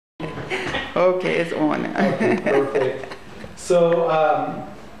Okay, it's on. Okay, perfect. So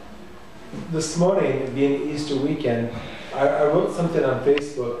this morning, being Easter weekend, I wrote something on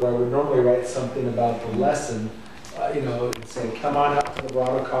Facebook where I would normally write something about the lesson, saying, come on out to the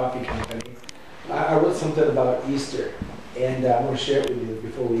Bravado Coffee Company. I wrote something about Easter, and I'm going to share it with you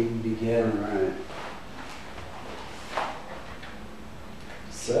before we even begin. All right.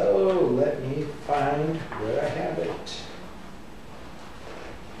 So let me find where I have it.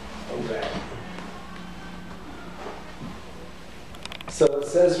 Okay. So it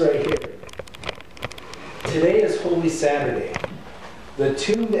says right here, today is Holy Saturday. The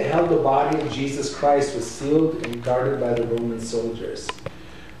tomb that held the body of Jesus Christ was sealed and guarded by the Roman soldiers.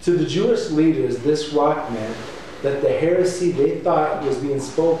 To the Jewish leaders, this rock meant that the heresy they thought was being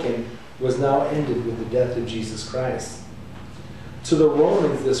spoken was now ended with the death of Jesus Christ. To the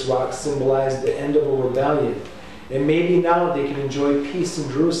Romans, this rock symbolized the end of a rebellion, and maybe now they can enjoy peace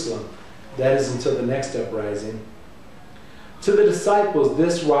in Jerusalem. That is until the next uprising. To the disciples,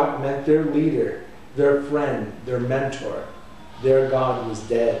 this rock meant their leader, their friend, their mentor. Their God was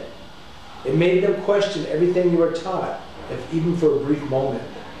dead. It made them question everything they were taught, if even for a brief moment.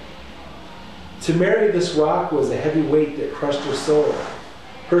 To Mary, this rock was a heavy weight that crushed her soul.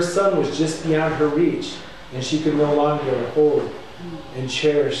 Her son was just beyond her reach, and she could no longer hold and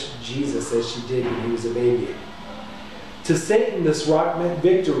cherish Jesus as she did when he was a baby. To Satan, this rock meant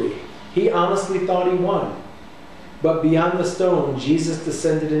victory. He honestly thought he won. But beyond the stone, Jesus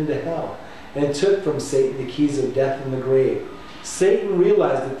descended into hell and took from Satan the keys of death and the grave. Satan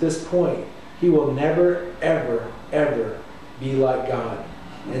realized at this point he will never, ever, ever be like God.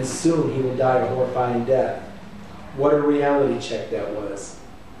 And soon he will die a horrifying death. What a reality check that was.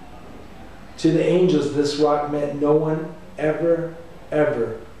 To the angels, this rock meant no one ever,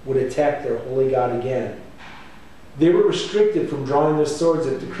 ever would attack their holy God again. They were restricted from drawing their swords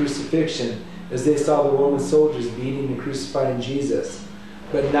at the crucifixion as they saw the Roman soldiers beating and crucifying Jesus.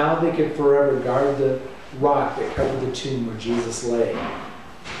 But now they could forever guard the rock that covered the tomb where Jesus lay.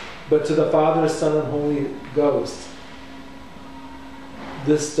 But to the Father, Son, and Holy Ghost,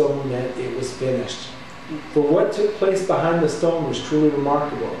 this stone meant it was finished. For what took place behind the stone was truly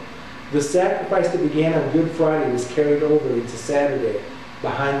remarkable. The sacrifice that began on Good Friday was carried over into Saturday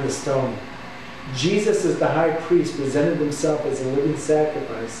behind the stone. Jesus, as the high priest, presented himself as a living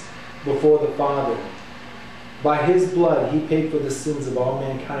sacrifice before the Father. By his blood, he paid for the sins of all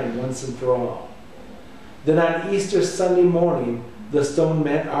mankind once and for all. Then on Easter Sunday morning, the stone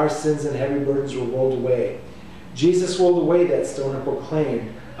meant our sins and heavy burdens were rolled away. Jesus rolled away that stone and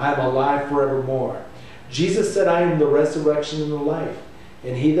proclaimed, I am alive forevermore. Jesus said, I am the resurrection and the life,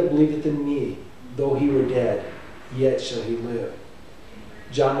 and he that believeth in me, though he were dead, yet shall he live.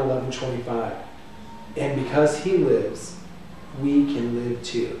 John 11:25. And because he lives, we can live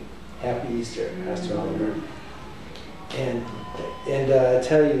too. Happy Easter, Pastor Oliver. And I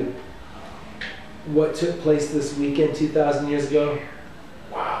tell you, what took place this weekend 2,000 years ago,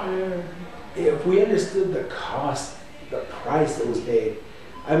 wow. If we understood the cost, the price that was paid,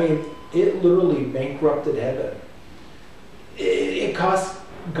 I mean, it literally bankrupted heaven. It cost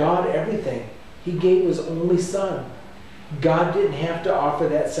God everything. He gave his only son. God didn't have to offer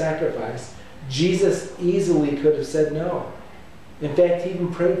that sacrifice. Jesus easily could have said no. In fact, he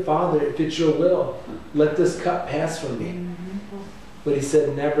even prayed, Father, if it's your will, let this cup pass from me. But he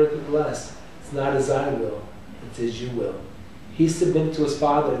said, nevertheless, it's not as I will, it's as you will. He submitted to his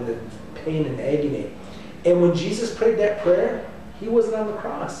Father in the pain and agony. And when Jesus prayed that prayer, he wasn't on the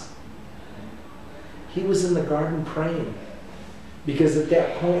cross. He was in the garden praying. Because at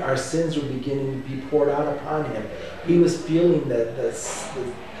that point, our sins were beginning to be poured out upon him. He was feeling the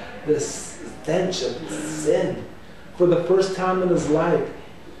stench of sin. For the first time in his life,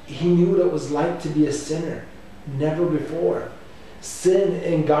 he knew what it was like to be a sinner. Never before. Sin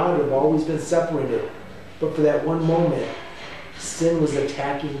and God have always been separated. But for that one moment, sin was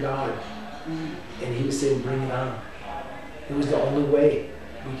attacking God. And he was saying, bring it on. It was the only way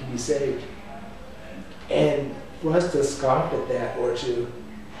we could be saved. And for us to scoff at that or to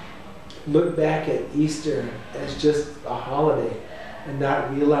look back at Easter as just a holiday and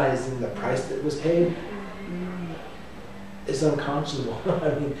not realizing the price that was paid is unconscionable.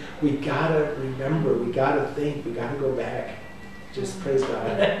 I mean, we gotta remember, we gotta think, we gotta go back. Just praise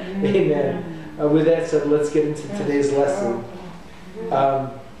God. Amen. With that said, let's get into today's lesson.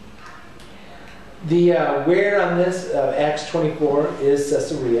 Where on this, Acts 24, is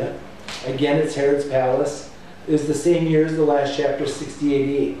Caesarea. Again, it's Herod's palace. It was the same year as the last chapter,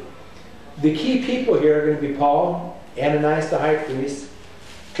 60 AD. The key people here are going to be Paul, Ananias the high priest,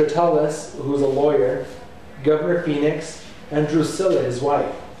 Tertullus, who's a lawyer, Governor Phoenix, and Drusilla, his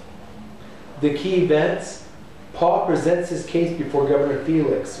wife. The key events: Paul presents his case before Governor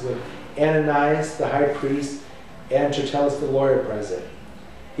Felix with Ananias, the high priest, and Tertullus, the lawyer, present.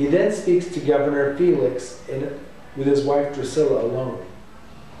 He then speaks to Governor Felix with his wife Drusilla alone.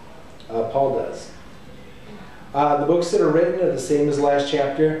 Paul does. The books that are written are the same as last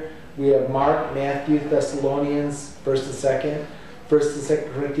chapter. We have Mark, Matthew, Thessalonians, 1st and 2nd, 1st and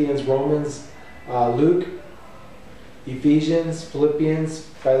 2nd Corinthians, Romans, Luke, Ephesians, Philippians,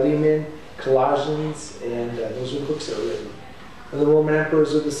 Philemon, Colossians, and those are the books that are written. And the Roman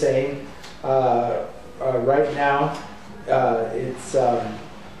emperors are the same. Right now, it's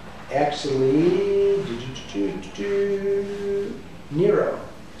actually Nero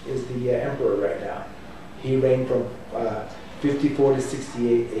is the emperor right now. He reigned from 54 to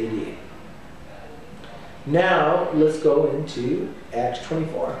 68 AD. Now, let's go into Acts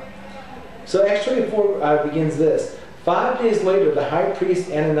 24. So Acts 24 begins this. 5 days later, the high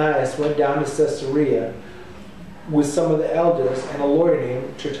priest Ananias went down to Caesarea with some of the elders and a lawyer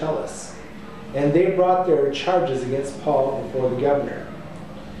named Tertullus. And they brought their charges against Paul before the governor.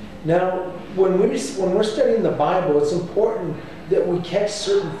 Now, when we're studying the Bible, it's important that we catch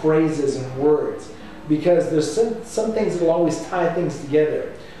certain phrases and words, because there's some things that will always tie things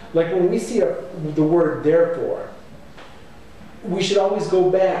together. Like when we see the word therefore, we should always go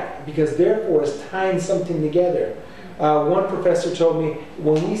back, because therefore is tying something together. One professor told me,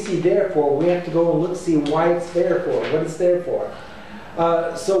 when we see therefore, we have to go and see why it's there for, what it's there for.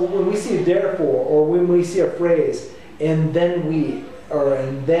 So when we see therefore, or when we see a phrase, and then we, or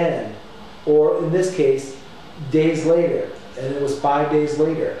and then, or in this case, days later, and it was 5 days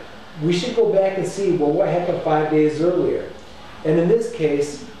later, we should go back and see, well, what happened 5 days earlier? And in this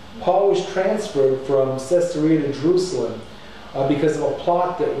case, Paul was transferred from Caesarea to Jerusalem because of a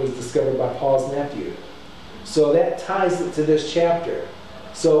plot that was discovered by Paul's nephew. So that ties it to this chapter.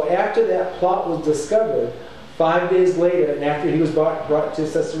 So after that plot was discovered, 5 days later, and after he was brought to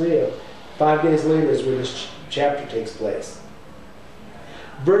Caesarea, 5 days later is where this chapter takes place.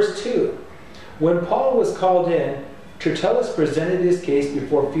 Verse 2. When Paul was called in, Tertullus presented his case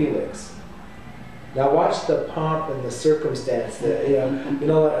before Felix. Now watch the pomp and the circumstance, or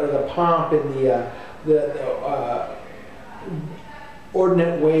the pomp and the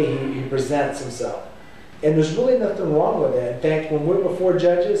ordinate way he presents himself. And there's really nothing wrong with that. In fact, when we're before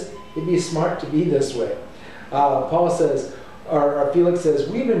judges, it'd be smart to be this way. Paul says, or Felix says,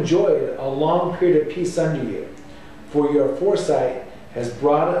 we've enjoyed a long period of peace under you, for your foresight has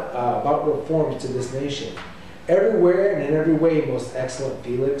brought about reforms to this nation. Everywhere and in every way, most excellent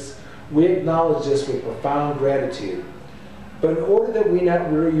Felix, we acknowledge this with profound gratitude. But in order that we not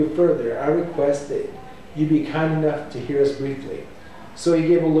weary you further, I request that you be kind enough to hear us briefly. So he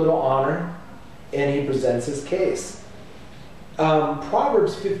gave a little honor, and he presents his case.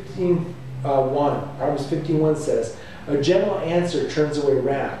 Proverbs 15:1 says, a gentle answer turns away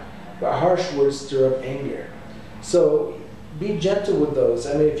wrath, but harsh words stir up anger. So be gentle with those.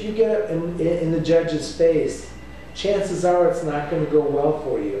 I mean, if you get up in the judge's face, chances are it's not going to go well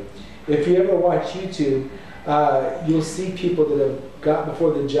for you. If you ever watch YouTube, you'll see people that have got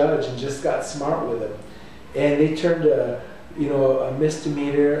before the judge and just got smart with him, and they turned a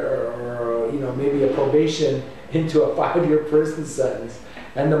misdemeanor or maybe a probation into a 5-year prison sentence.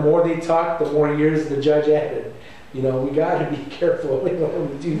 And the more they talk, the more years the judge added. We got to be careful when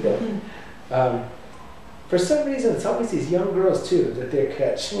we do that. For some reason, it's always these young girls too that they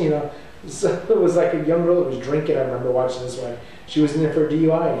catch. So it was like a young girl that was drinking. I remember watching this one. She was in there for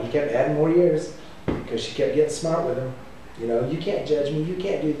DUI, and he kept adding more years because she kept getting smart with him. You can't judge me. You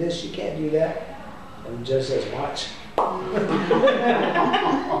can't do this. You can't do that. And the judge says, watch.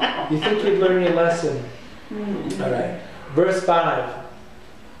 You think you'd learn your lesson? All right. Verse 5.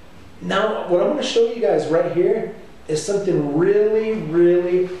 Now, what I'm going to show you guys right here is something really,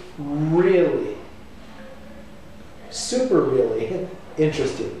 really, really, super really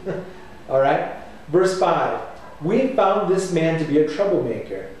interesting. All right? Verse 5. We found this man to be a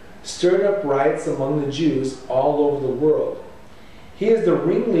troublemaker, stirred up riots among the Jews all over the world. He is the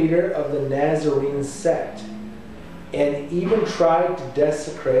ringleader of the Nazarene sect, and even tried to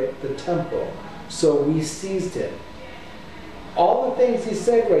desecrate the temple. So we seized him. All the things he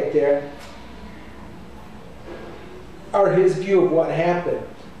said right there are his view of what happened.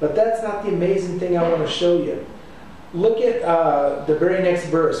 But that's not the amazing thing I want to show you. Look at the very next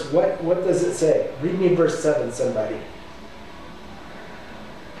verse. What does it say? Read me verse 7, somebody.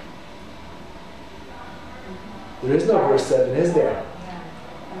 There is no verse 7, is there?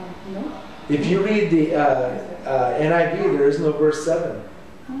 No. If you read the NIV, there is no verse 7.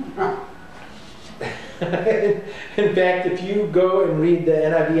 In fact, if you go and read the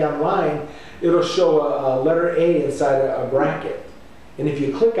NIV online, it'll show a letter A inside a bracket. And if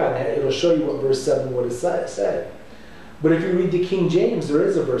you click on that, it'll show you what verse 7 would have said. But if you read the King James, there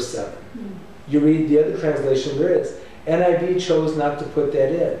is a verse 7. You read the other translation, there is. NIV chose not to put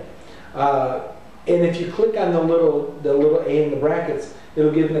that in. And if you click on the little A in the brackets,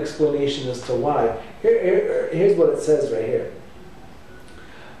 it'll give an explanation as to why. Here's what it says right here.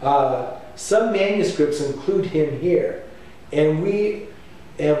 Some manuscripts include him here, and we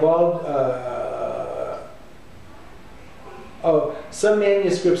have all. Some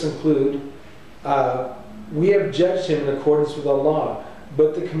manuscripts include. We have judged him in accordance with the law,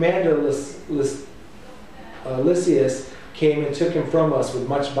 but the commander Lysias came and took him from us with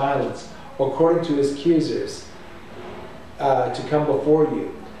much violence, according to his accusers, to come before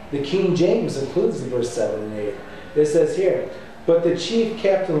you. The King James includes the verse 7 and 8. It says here, but the chief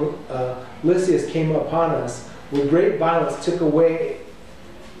captain Lysias came upon us with great violence, took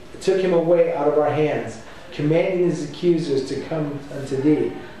him away out of our hands, commanding his accusers to come unto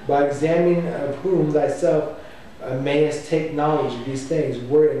thee, by examining of whom thyself mayest take knowledge of these things,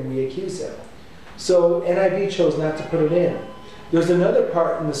 wherein we accuse him. So NIV chose not to put it in. There's another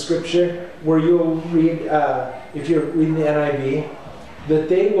part in the scripture where you'll read, if you're reading the NIV, that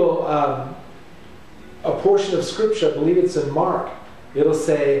they will, a portion of scripture, I believe it's in Mark, it'll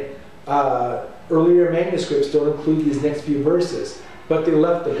say, earlier manuscripts don't include these next few verses, but they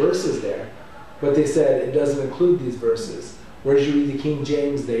left the verses there. But they said it doesn't include these verses. Whereas you read the King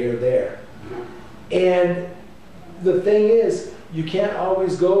James, they are there. And the thing is, you can't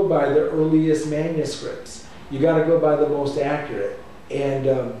always go by the earliest manuscripts. You got to go by the most accurate.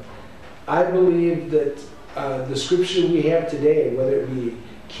 And I believe that the scripture we have today, whether it be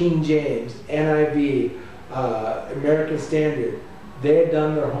King James, NIV, American Standard, they've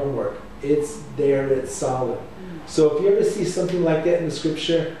done their homework. It's there, it's solid. So if you ever see something like that in the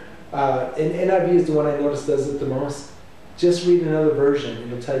scripture, and NIV is the one I notice does it the most, just read another version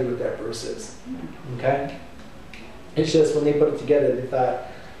and it'll tell you what that verse is. Okay? It's just when they put it together, they thought,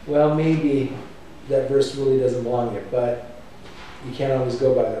 well, maybe that verse really doesn't belong here, but you can't always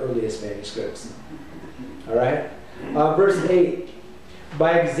go by the earliest manuscripts. All right? Verse 8.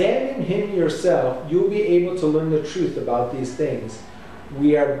 By examining him yourself, you'll be able to learn the truth about these things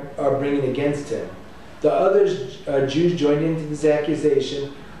we are bringing against him. The other Jews joined into this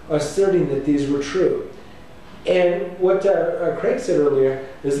accusation, asserting that these were true. And what Craig said earlier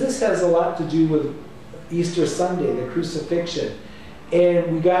is this has a lot to do with Easter Sunday, the crucifixion.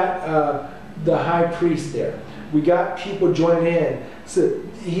 And we got the high priest there. We got people joining in. So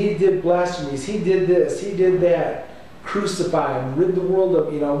he did blasphemies. He did this. He did that. Crucify him. Rid the world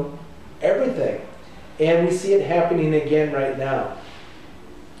of, everything. And we see it happening again right now.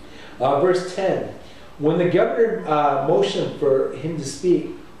 Verse 10. When the governor motioned for him to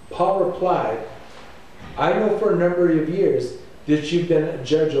speak, Paul replied, I know for a number of years that you've been a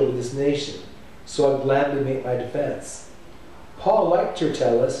judge over this nation, so I'll gladly make my defense. Paul, like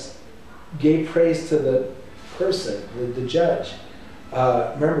Tertullus, gave praise to the person, the judge.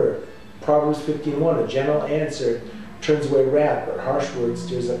 Remember, Proverbs 15:1, a gentle answer turns away wrath, but harsh words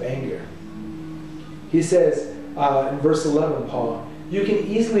stirs up anger. He says in verse 11, Paul, you can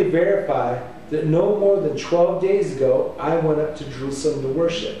easily verify that no more than 12 days ago I went up to Jerusalem to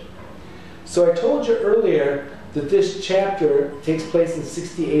worship. So I told you earlier that this chapter takes place in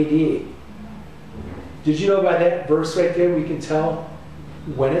 60 AD. Did you know by that verse right there we can tell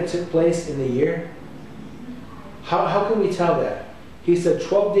when it took place in the year? How can we tell that? He said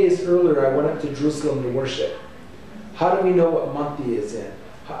 12 days earlier I went up to Jerusalem to worship. How do we know what month he is in?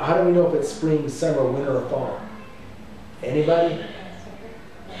 How do we know if it's spring, summer, winter, or fall? Anybody?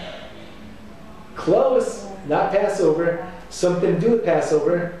 Close. Not Passover. Something to do with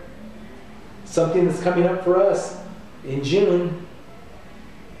Passover. Something that's coming up for us in June.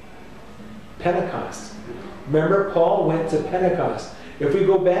 Pentecost. Remember, Paul went to Pentecost. If we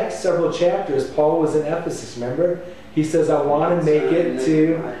go back several chapters, Paul was in Ephesus, remember? He says, I want to make it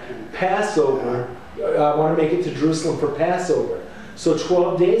to Passover. I want to make it to Jerusalem for Passover. So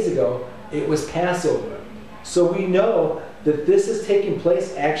 12 days ago, it was Passover. So we know that this is taking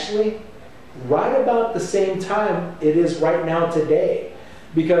place actually right about the same time it is right now today.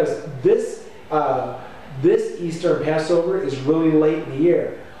 Because this Easter and Passover is really late in the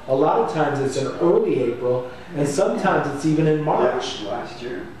year. A lot of times it's in early April, and sometimes it's even in March. Yeah, last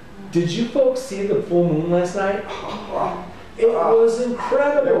year. Did you folks see the full moon last night? It was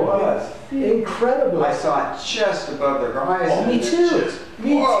incredible. It was. Incredible. I saw it just above the horizon. Oh, me too.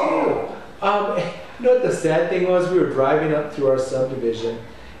 Me too. You know what the sad thing was? We were driving up through our subdivision,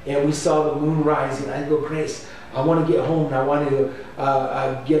 and we saw the moon rising. I go, Grace, I want to get home and I want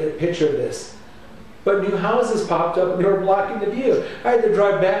to get a picture of this. But new houses popped up and they were blocking the view. I had to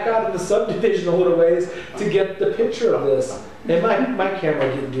drive back out of the subdivision a little ways to get the picture of this. And my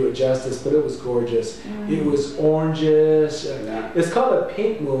camera didn't do it justice, but it was gorgeous. It was oranges. It's called a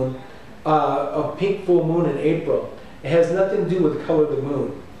pink moon, a pink full moon in April. It has nothing to do with the color of the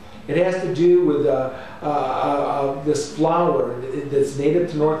moon. It has to do with this flower that's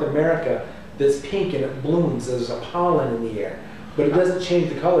native to North America that's pink and it blooms. There's a pollen in the air. But it doesn't change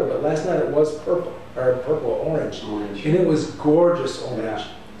the color. But last night it was purple, or orange. And it was gorgeous orange. Yeah.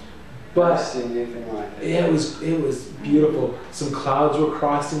 But I've seen anything like it. it was beautiful. Some clouds were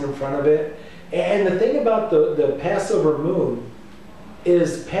crossing in front of it. And the thing about the Passover moon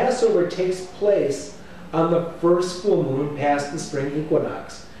is Passover takes place on the first full moon past the spring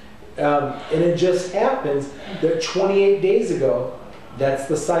equinox. And it just happens that 28 days ago, that's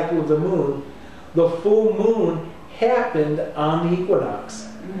the cycle of the moon, the full moon happened on the equinox.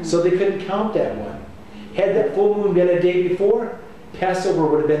 So they couldn't count that one. Had that full moon been a day before, Passover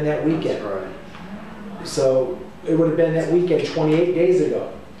would have been that weekend. That's right. So it would have been that weekend 28 days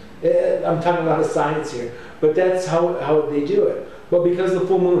ago. I'm talking about science here, but that's how they do it. But because the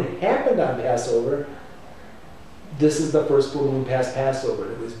full moon happened on Passover, this is the first full moon past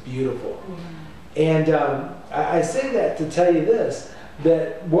Passover. It was beautiful. And I say that to tell you this,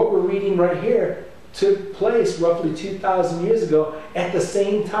 that what we're reading right here took place roughly 2,000 years ago at the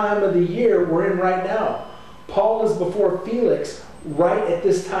same time of the year we're in right now. Paul is before Felix right at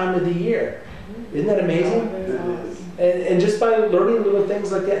this time of the year. Isn't that amazing? And just by learning little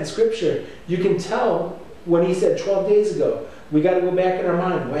things like that in Scripture, you can tell when he said 12 days ago. We got to go back in our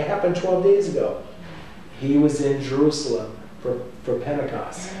mind. What happened 12 days ago? He was in Jerusalem for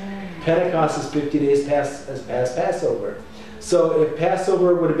Pentecost. Pentecost is 50 days past Passover. So if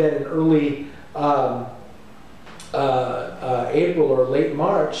Passover would have been in early April or late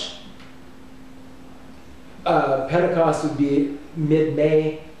March, Pentecost would be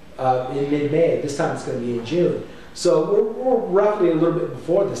mid-May. In mid-May. This time it's going to be in June. So we're roughly a little bit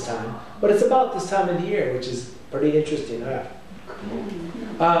before this time, but it's about this time of the year, which is pretty interesting. It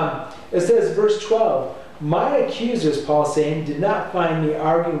says, verse 12, my accusers, Paul saying, did not find me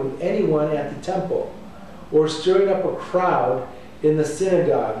arguing with anyone at the temple, or stirring up a crowd in the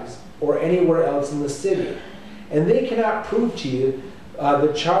synagogues, or anywhere else in the city. And they cannot prove to you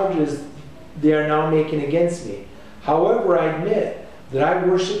the charges they are now making against me. However, I admit that I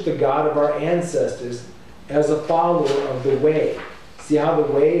worship the God of our ancestors as a follower of the way. See how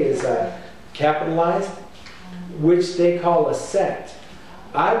the way is capitalized? Which they call a sect.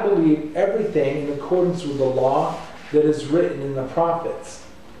 I believe everything in accordance with the law that is written in the prophets.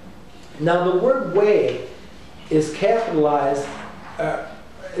 Now the word way is capitalized,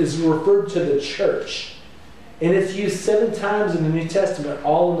 is referred to the church. And it's used 7 times in the New Testament,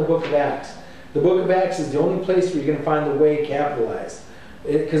 all in the book of Acts. The book of Acts is the only place where you're going to find the way capitalized.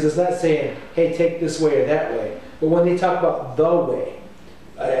 Because it's not saying, hey, take this way or that way. But when they talk about the way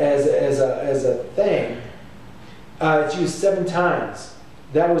as a thing, it's used 7 times.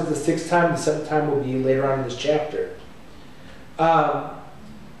 That was the 6th time. The 7th time will be later on in this chapter. But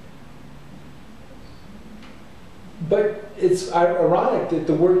it's ironic that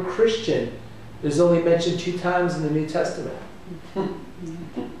the word Christian is only mentioned 2 times in the New Testament.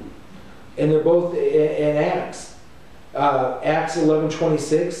 And they're both in Acts. Acts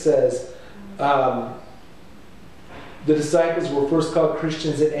 11:26 says, the disciples were first called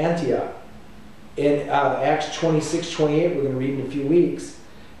Christians at Antioch. In Acts 26:28, we're going to read in a few weeks,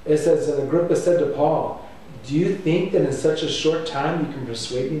 it says, and Agrippa said to Paul, do you think that in such a short time you can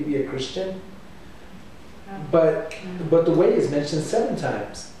persuade me to be a Christian? But the way is mentioned 7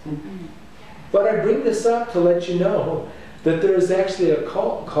 times. But I bring this up to let you know that there is actually a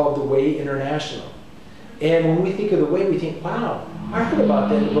cult called the Way International. And when we think of the Way, we think, wow, I heard about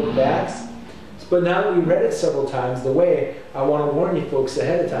that in the book of Acts. But now that we read it several times, the Way, I want to warn you folks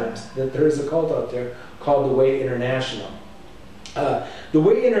ahead of time that there is a cult out there called the Way International. The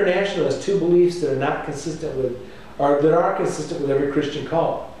Way International has 2 beliefs that are not consistent with, or that are consistent with every Christian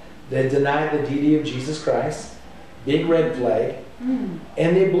cult. They deny the deity of Jesus Christ, big red flag, and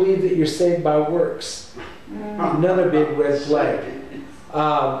they believe that you're saved by works. Another big red flag.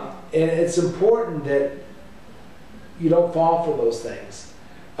 And it's important that you don't fall for those things.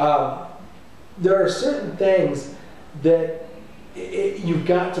 There are certain things that you've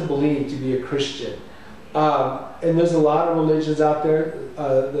got to believe to be a Christian. And there's a lot of religions out there.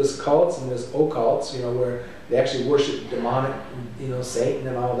 There's cults and there's occults, where they actually worship demonic, Satan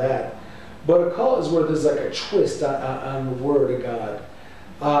and all that. But a cult is where there's like a twist on the Word of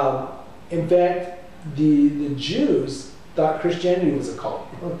God. In fact, the Jews thought Christianity was a cult.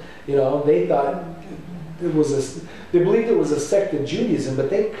 They thought they believed it was a sect of Judaism, but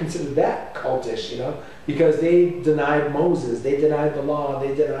they considered that cultish, because they denied Moses, they denied the law,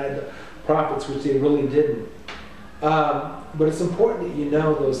 they denied the prophets, which they really didn't. But it's important that you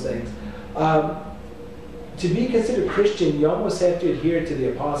know those things. To be considered Christian, you almost have to adhere to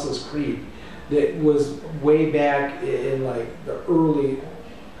the Apostles' Creed that was way back in like the early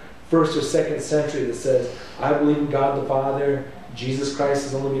 1st or 2nd century that says, I believe in God the Father, Jesus Christ,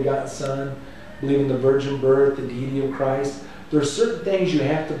 His only begotten Son, believe in the virgin birth, the deity of Christ. There are certain things you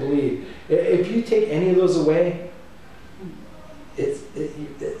have to believe. If you take any of those away,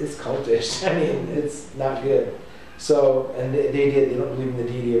 it's cultish. I mean, it's not good. So, and they don't believe in the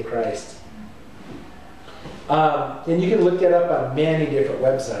deity of Christ. And you can look that up on many different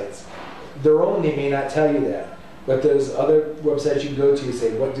websites. Their own, they may not tell you that. But there's other websites you can go to and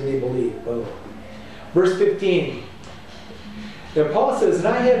say, what do they believe? Boom. Verse 15. Now Paul says, and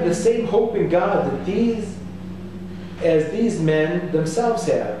I have the same hope in God that these men themselves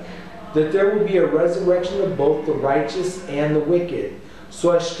have, that there will be a resurrection of both the righteous and the wicked.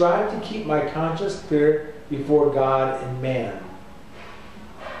 So I strive to keep my conscience clear before God and man.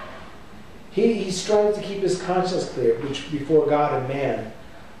 He strives to keep his conscience clear before God and man.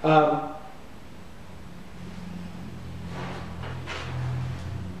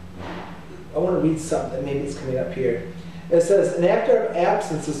 I want to read something. Maybe it's coming up here. It says, and after an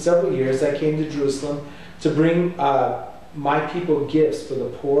absence of several years, I came to Jerusalem to bring my people gifts for the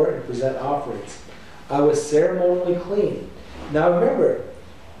poor and present offerings. I was ceremonially clean. Now remember,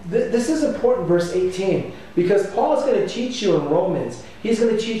 this is important, verse 18, because Paul is going to teach you in Romans. He's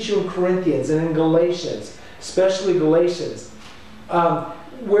going to teach you in Corinthians and in Galatians, especially Galatians,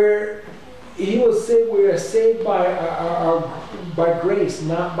 where he will say we are saved by grace,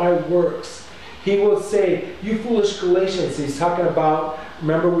 not by works. He will say, you foolish Galatians. He's talking about,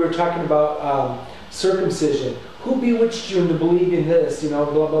 remember we were talking about circumcision. Who bewitched you into believing this? Blah,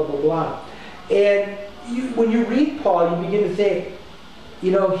 blah, blah, blah. And when you read Paul, you begin to think,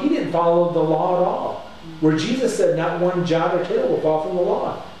 he didn't follow the law at all. Where Jesus said, not one jot or tittle will fall from the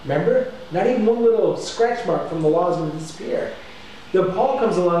law. Remember? Not even one little scratch mark from the law is going to disappear. Then Paul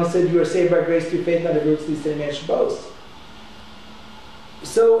comes along and said, you are saved by grace through faith, not of works, lest any man should boast.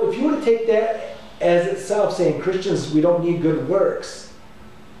 So if you were to take that as itself, saying Christians, we don't need good works,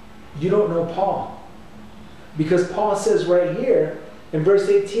 you don't know Paul. Because Paul says right here, in verse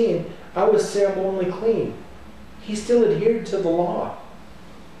 18, I was ceremonially clean. He still adhered to the law.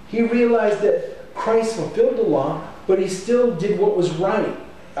 He realized that Christ fulfilled the law, but he still did what was right.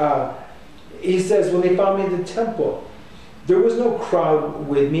 He says, when they found me in the temple, there was no crowd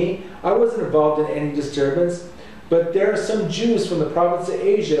with me. I wasn't involved in any disturbance. But there are some Jews from the province of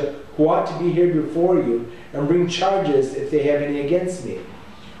Asia who ought to be here before you and bring charges if they have any against me.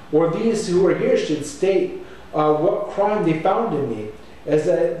 Or these who are here should state what crime they found in me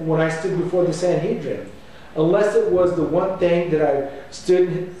when I stood before the Sanhedrin. Unless it was the one thing that I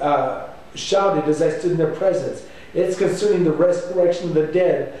shouted as I stood in their presence. It's concerning the resurrection of the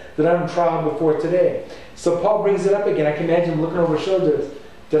dead that I'm in trial before today. So Paul brings it up again. I can imagine him looking over his shoulders.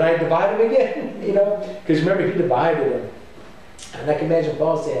 Did I divide him again? Because remember, he divided him. And I can imagine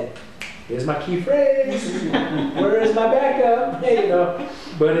Paul saying, here's my key phrase. Where is my backup?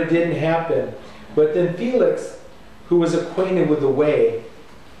 But it didn't happen. But then Felix, who was acquainted with the way,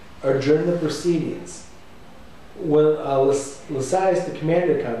 adjourned the proceedings. When Lysias, the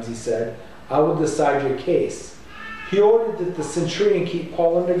commander, comes, he said, I will decide your case. He ordered that the centurion keep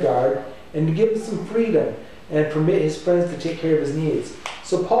Paul under guard and to give him some freedom and permit his friends to take care of his needs.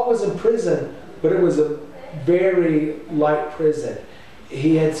 So Paul was in prison, but it was a very light prison.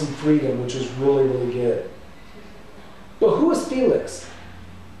 He had some freedom, which was really, really good. But who was Felix?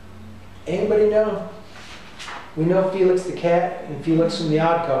 Anybody know? We know Felix the cat and Felix from The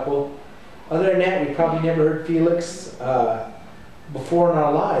Odd Couple. Other than that, we probably never heard Felix before in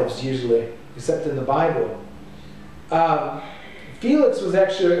our lives, usually, except in the Bible. Felix was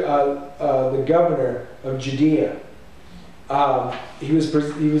actually the governor of Judea. He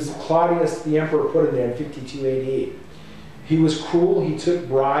was Claudius the emperor put him there in 52 AD. He was cruel. He took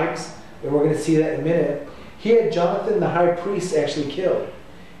bribes, and we're going to see that in a minute. He had Jonathan the high priest actually killed,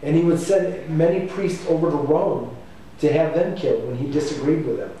 and he would send many priests over to Rome to have them killed when he disagreed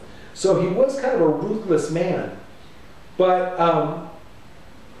with them. So he was kind of a ruthless man, but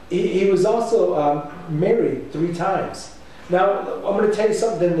he was also married 3 times. Now I'm going to tell you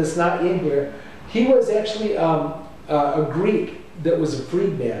something that's not in here. He was actually a Greek that was a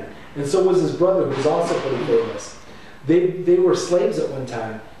freedman, and so was his brother, who was also pretty famous. They were slaves at one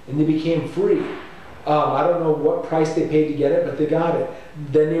time, and they became free. I don't know what price they paid to get it, but they got it.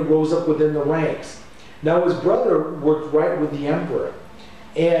 Then they rose up within the ranks. Now his brother worked right with the emperor.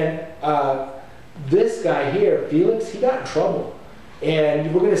 And this guy here, Felix, he got in trouble.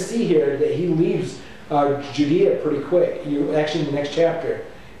 And we're going to see here that he leaves Judea pretty quick. Actually, in the next chapter.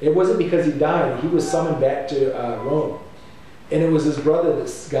 It wasn't because he died. He was summoned back to Rome. And it was his brother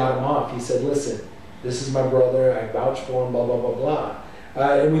that got him off. He said, listen, this is my brother. I vouch for him, blah, blah, blah, blah.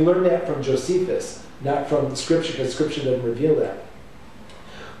 And we learned that from Josephus, not from Scripture, because Scripture doesn't reveal that.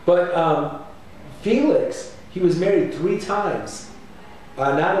 But Felix, he was married 3 times.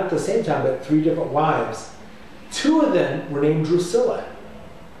 Not at the same time, but 3 different wives. 2 of them were named Drusilla.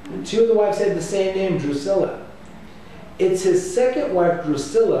 2 of the wives had the same name, Drusilla. It's his second wife,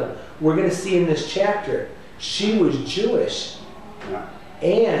 Drusilla, we're going to see in this chapter. She was Jewish. Yeah.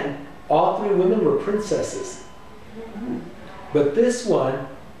 And all 3 women were princesses. But this one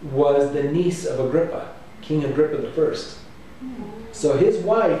was the niece of Agrippa, King Agrippa I. So his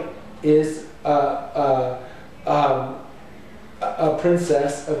wife is a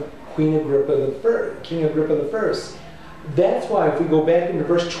princess of Queen Agrippa I, King Agrippa I. That's why if we go back into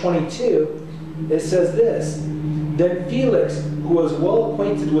verse 22, it says this, then Felix, who was well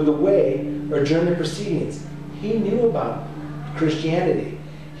acquainted with the way or during the proceedings, he knew about Christianity.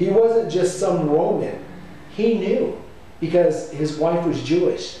 He wasn't just some Roman. He knew because his wife was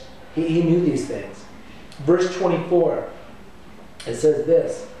Jewish. He knew these things. Verse 24, it says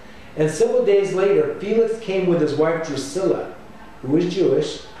this, and several days later, Felix came with his wife Drusilla, who was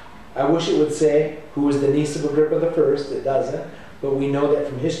Jewish. I wish it would say who was the niece of Agrippa I. It doesn't, but we know that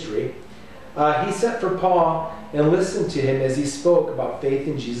from history. He sent for Paul and listened to him as he spoke about faith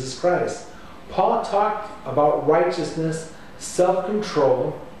in Jesus Christ. Paul talked about righteousness,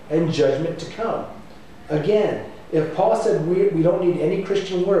 self-control, and judgment to come. Again, if Paul said we don't need any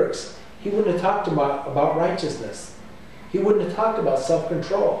Christian works, he wouldn't have talked about righteousness. He wouldn't have talked about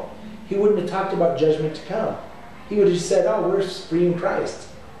self-control. He wouldn't have talked about judgment to come. He would have just said, oh, we're free in Christ.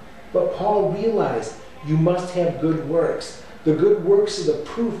 But Paul realized you must have good works. The good works are the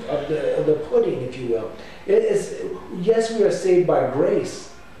proof of the pudding, if you will. Yes, we are saved by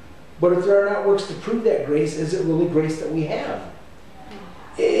grace, but if there are not works to prove that grace, is it really grace that we have?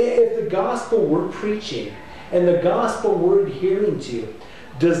 If the gospel we're preaching and the gospel we're adhering to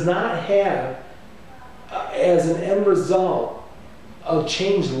does not have, as an end result, a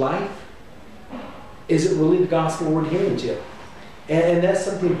changed life, is it really the gospel we're adhering to? And that's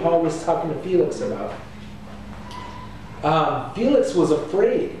something Paul was talking to Felix about. Felix was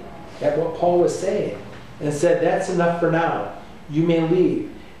afraid at what Paul was saying and said, that's enough for now. You may leave.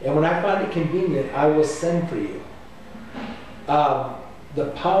 And when I find it convenient, I will send for you. The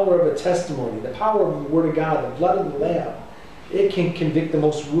power of a testimony, the power of the Word of God, the blood of the Lamb, it can convict the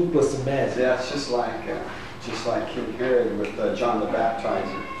most ruthless of men. Yeah, it's just like King Herod with John the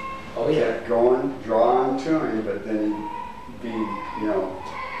Baptizer. Oh, yeah. Kept going, drawn to him, but then he'd be,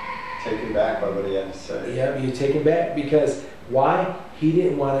 taken back by what he had to say. Yeah, you take him back because why? He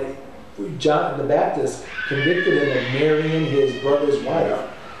didn't want to. John the Baptist convicted him of marrying his brother's wife,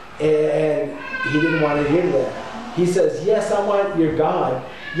 and he didn't want to hear that. He says, yes, I want your God.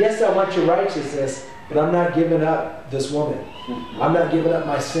 Yes, I want your righteousness, but I'm not giving up this woman. I'm not giving up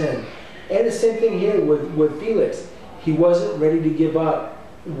my sin. And the same thing here with Felix. He wasn't ready to give up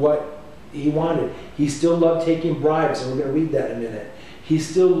what he wanted. He still loved taking bribes, and we're going to read that in a minute. He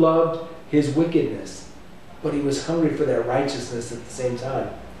still loved his wickedness, but he was hungry for that righteousness at the same time.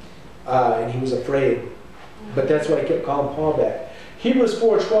 And he was afraid. But that's why he kept calling Paul back. Hebrews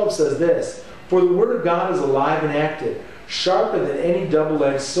 4:12 says this, for the word of God is alive and active, sharper than any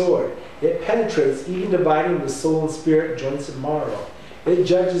double-edged sword. It penetrates, even dividing the soul and spirit, joints and marrow. It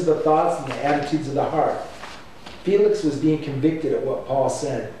judges the thoughts and the attitudes of the heart. Felix was being convicted at what Paul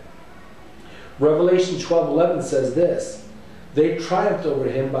said. Revelation 12:11 says this, they triumphed over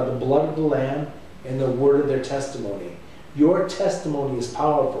him by the blood of the Lamb and the word of their testimony. Your testimony is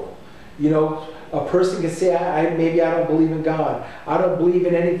powerful. A person can say, maybe I don't believe in God. I don't believe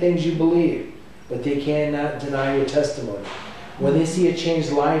in any things you believe. But they cannot deny your testimony. When they see a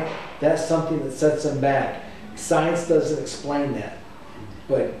changed life, that's something that sets them back. Science doesn't explain that.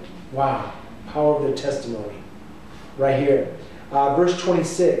 But, wow, power of their testimony. Right here. Verse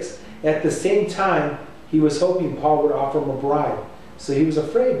 26. At the same time, he was hoping Paul would offer him a bribe. So he was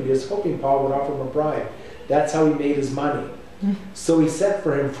afraid, but he was hoping Paul would offer him a bribe. That's how he made his money. So he sent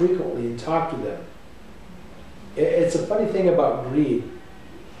for him frequently and talked with him. It's a funny thing about greed.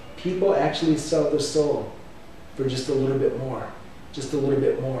 People actually sell their soul for just a little bit more. Just a little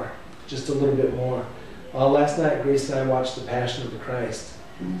bit more. Just a little bit more. Last night, Grace and I watched The Passion of the Christ.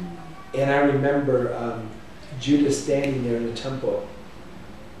 And I remember Judas standing there in the temple,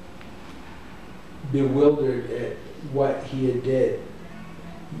 bewildered at what he had did.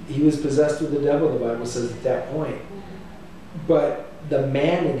 He was possessed with the devil, the Bible says, at that point. But the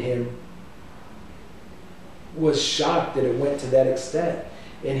man in him was shocked that it went to that extent.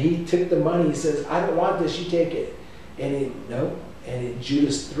 And he took the money. He says, I don't want this, you take it. And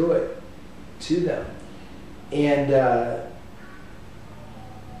Judas threw it to them. And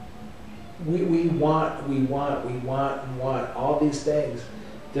we want all these things.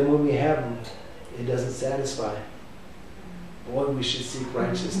 Then when we have them, it doesn't satisfy. Boy, we should seek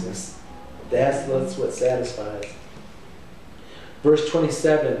righteousness. That's what satisfies. Verse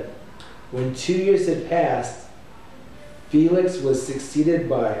 27, when 2 years had passed, Felix was succeeded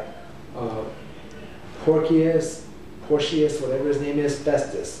by Porcius, whatever his name is,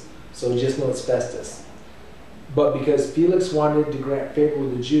 Festus. So just know it's Festus. But because Felix wanted to grant favor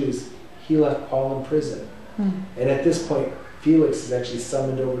with the Jews, he left Paul in prison. And at this point, Felix is actually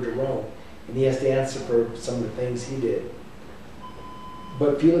summoned over to Rome, and he has to answer for some of the things he did.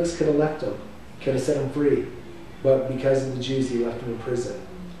 But Felix could have left him, could have set him free. But because of the Jews, he left him in prison.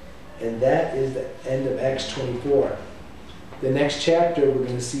 And that is the end of Acts 24. The next chapter, we're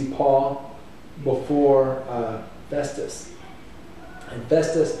going to see Paul before Festus. And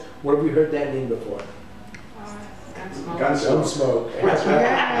Festus, where have we heard that name before? Gunsmoke. That's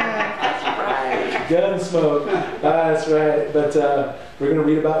right. Gunsmoke. That's right. But we're going to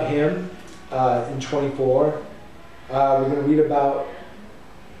read about him in 24. We're going to read about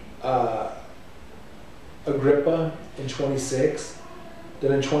Agrippa in 26.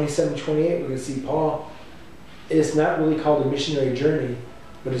 Then in 27, 28, we're going to see Paul. It's not really called a missionary journey,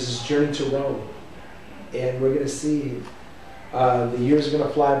 but it's his journey to Rome. And we're going to see the years are going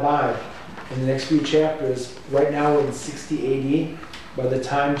to fly by. In the next few chapters, right now we're in 60 AD. By the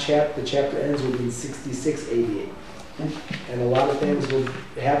time the chapter ends, we'll be in 66 AD. And a lot of things will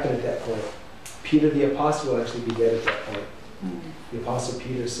happen at that point. Peter the Apostle will actually be dead at that point. The Apostle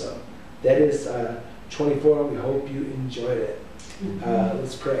Peter. So that is 24. We hope you enjoyed it.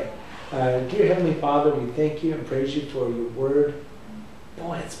 Let's pray. Dear Heavenly Father, we thank you and praise you for your word.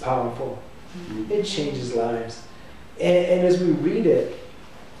 Boy, it's powerful. It changes lives. And as we read it,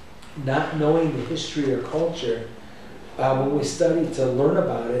 not knowing the history or culture, when we study to learn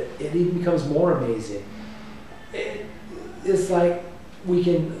about it, it even becomes more amazing. It's like we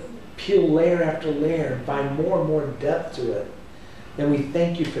can peel layer after layer and find more and more depth to it. And we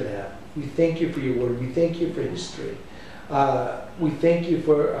thank you for that. We thank you for your word. We thank you for history. We thank you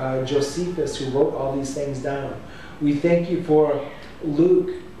for Josephus, who wrote all these things down. We thank you for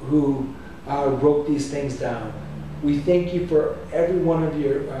Luke, who wrote these things down. We thank you for every one of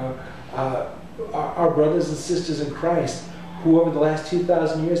your our brothers and sisters in Christ, who over the last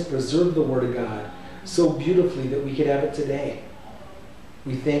 2,000 years preserved the Word of God so beautifully that we could have it today.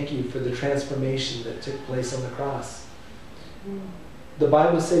 We thank you for the transformation that took place on the cross. The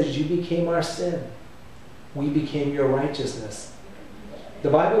Bible says you became our sin. We became your righteousness. The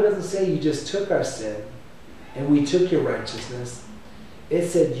Bible doesn't say you just took our sin and we took your righteousness. It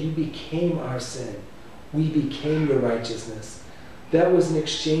said you became our sin. We became your righteousness. That was an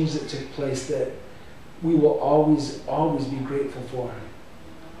exchange that took place that we will always, always be grateful for.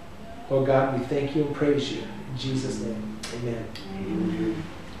 Oh God, we thank you and praise you. In Jesus' name, amen. Amen.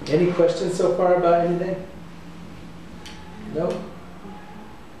 Any questions so far about anything? No?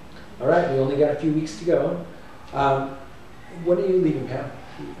 All right, we only got a few weeks to go. When are you leaving, Pam?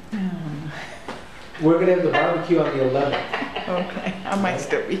 We're going to have the barbecue on the 11th. Okay, I might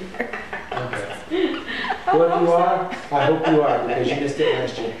still be here. Okay. Well, if you are, I hope you are, because you missed it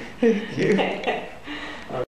last year. Thank you.